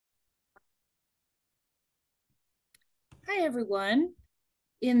Hi everyone.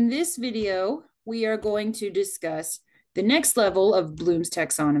 In this video, we are going to discuss the next level of Bloom's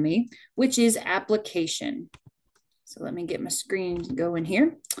taxonomy, which is application. So let me get my screen going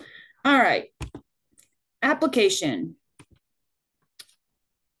here. All right, application.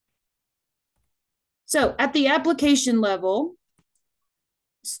 So at the application level,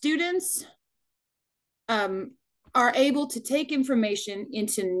 students are able to take information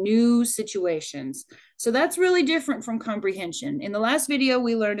into new situations. So that's really different from comprehension. In the last video,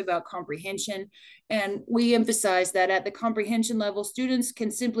 we learned about comprehension, and we emphasized that at the comprehension level, students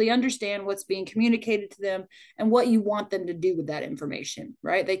can simply understand what's being communicated to them and what you want them to do with that information,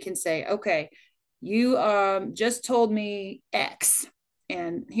 right? They can say, okay, you just told me X,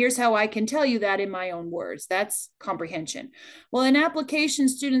 and here's how I can tell you that in my own words. That's comprehension. Well, in application,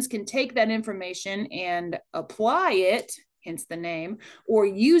 students can take that information and apply it, hence the name, or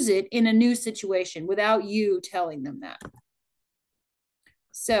use it in a new situation without you telling them that.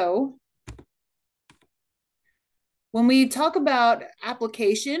 So when we talk about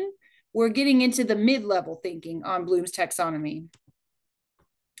application, we're getting into the mid-level thinking on Bloom's taxonomy.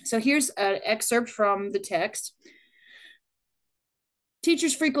 So here's an excerpt from the text.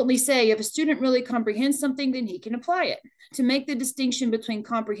 Teachers frequently say if a student really comprehends something, then he can apply it. To make the distinction between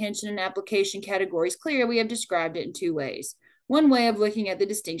comprehension and application categories clear, we have described it in two ways. One way of looking at the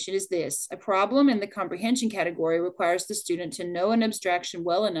distinction is this: a problem in the comprehension category requires the student to know an abstraction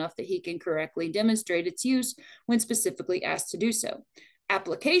well enough that he can correctly demonstrate its use when specifically asked to do so.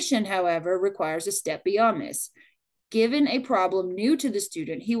 Application, however, requires a step beyond this. Given a problem new to the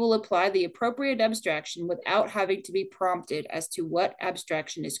student, he will apply the appropriate abstraction without having to be prompted as to what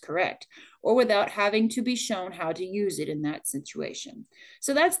abstraction is correct, or without having to be shown how to use it in that situation.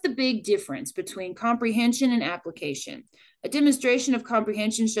 So that's the big difference between comprehension and application. A demonstration of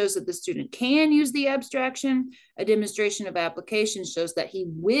comprehension shows that the student can use the abstraction. A demonstration of application shows that he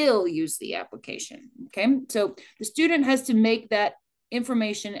will use the application. Okay, so the student has to make that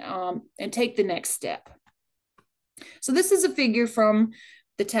information and take the next step. So this is a figure from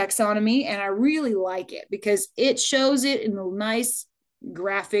the taxonomy, and I really like it because it shows it in a nice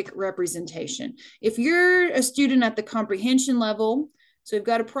graphic representation. If you're a student at the comprehension level, so we've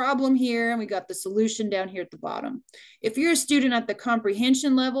got a problem here and we got the solution down here at the bottom. If you're a student at the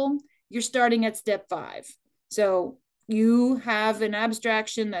comprehension level, you're starting at step 5. So you have an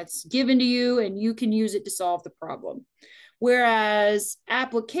abstraction that's given to you and you can use it to solve the problem. Whereas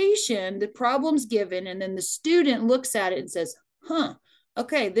application, the problem's given, and then the student looks at it and says,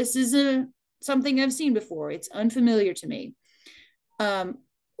 okay, this is something I've seen before. It's unfamiliar to me.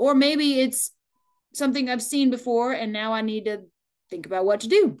 Or maybe it's something I've seen before, and now I need to think about what to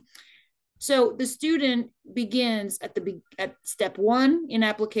do. So the student begins at step 1 in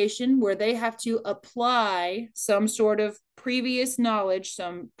application, where they have to apply some sort of previous knowledge,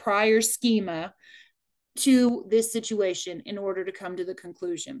 some prior schema to this situation in order to come to the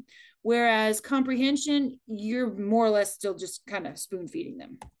conclusion. Whereas comprehension, you're more or less still just kind of spoon feeding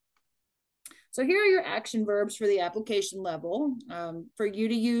them. So here are your action verbs for the application level for you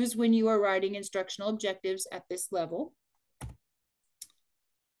to use when you are writing instructional objectives at this level.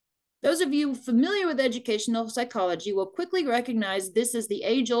 Those of you familiar with educational psychology will quickly recognize this as the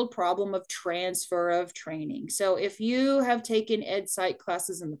age-old problem of transfer of training. So if you have taken ed psych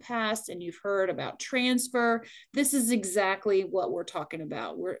classes in the past and you've heard about transfer, this is exactly what we're talking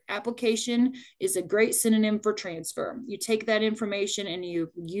about. Where application is a great synonym for transfer. You take that information and you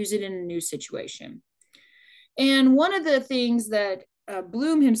use it in a new situation. And one of the things that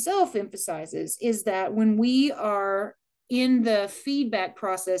Bloom himself emphasizes is that when we are in the feedback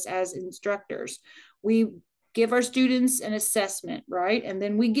process as instructors, we give our students an assessment, right? And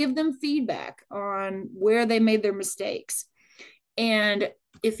then we give them feedback on where they made their mistakes. And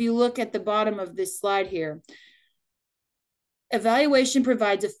if you look at the bottom of this slide here, evaluation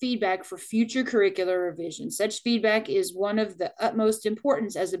provides a feedback for future curricular revision. Such feedback is one of the utmost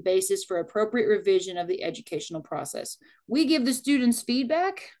importance as a basis for appropriate revision of the educational process. We give the students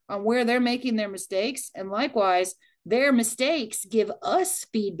feedback on where they're making their mistakes, and likewise, their mistakes give us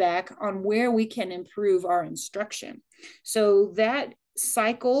feedback on where we can improve our instruction. So that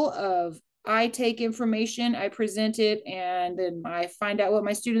cycle of I take information, I present it, and then I find out what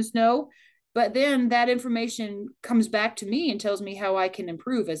my students know, but then that information comes back to me and tells me how I can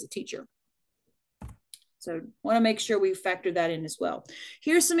improve as a teacher. So want to make sure we factor that in as well.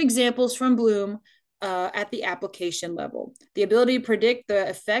 Here's some examples from Bloom at the application level: the ability to predict the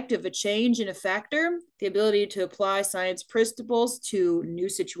effect of a change in a factor, the ability to apply science principles to new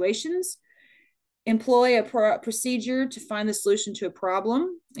situations, employ a procedure to find the solution to a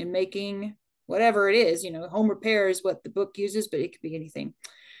problem in making whatever it is, home repair is what the book uses, but it could be anything.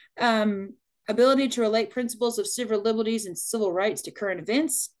 Ability to relate principles of civil liberties and civil rights to current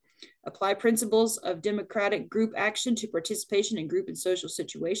events, apply principles of democratic group action to participation in group and social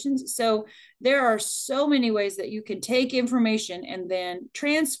situations. So there are so many ways that you can take information and then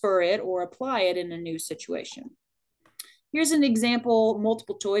transfer it or apply it in a new situation. Here's an example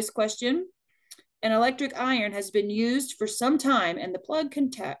multiple choice question. An electric iron has been used for some time and the plug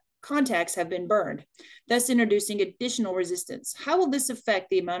contacts have been burned, thus introducing additional resistance. How will this affect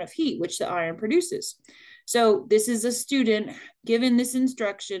the amount of heat which the iron produces? So this is a student given this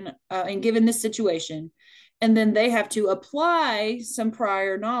instruction and given this situation, and then they have to apply some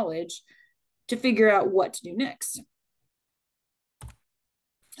prior knowledge to figure out what to do next.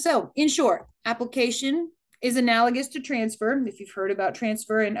 So in short, application is analogous to transfer. If you've heard about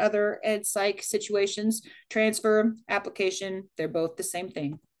transfer in other ed psych situations, transfer, application, they're both the same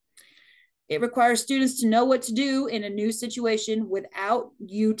thing. It requires students to know what to do in a new situation without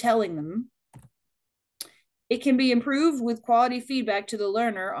you telling them. It can be improved with quality feedback to the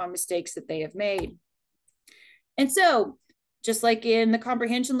learner on mistakes that they have made. And so, just like in the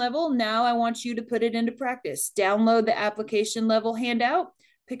comprehension level, now I want you to put it into practice. Download the application level handout,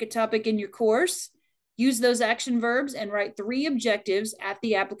 pick a topic in your course, use those action verbs, and write 3 objectives at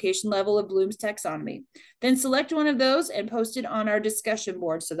the application level of Bloom's taxonomy. Then select one of those and post it on our discussion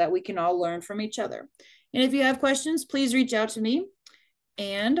board so that we can all learn from each other. And if you have questions, please reach out to me.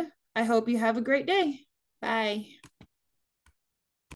 And I hope you have a great day. Bye.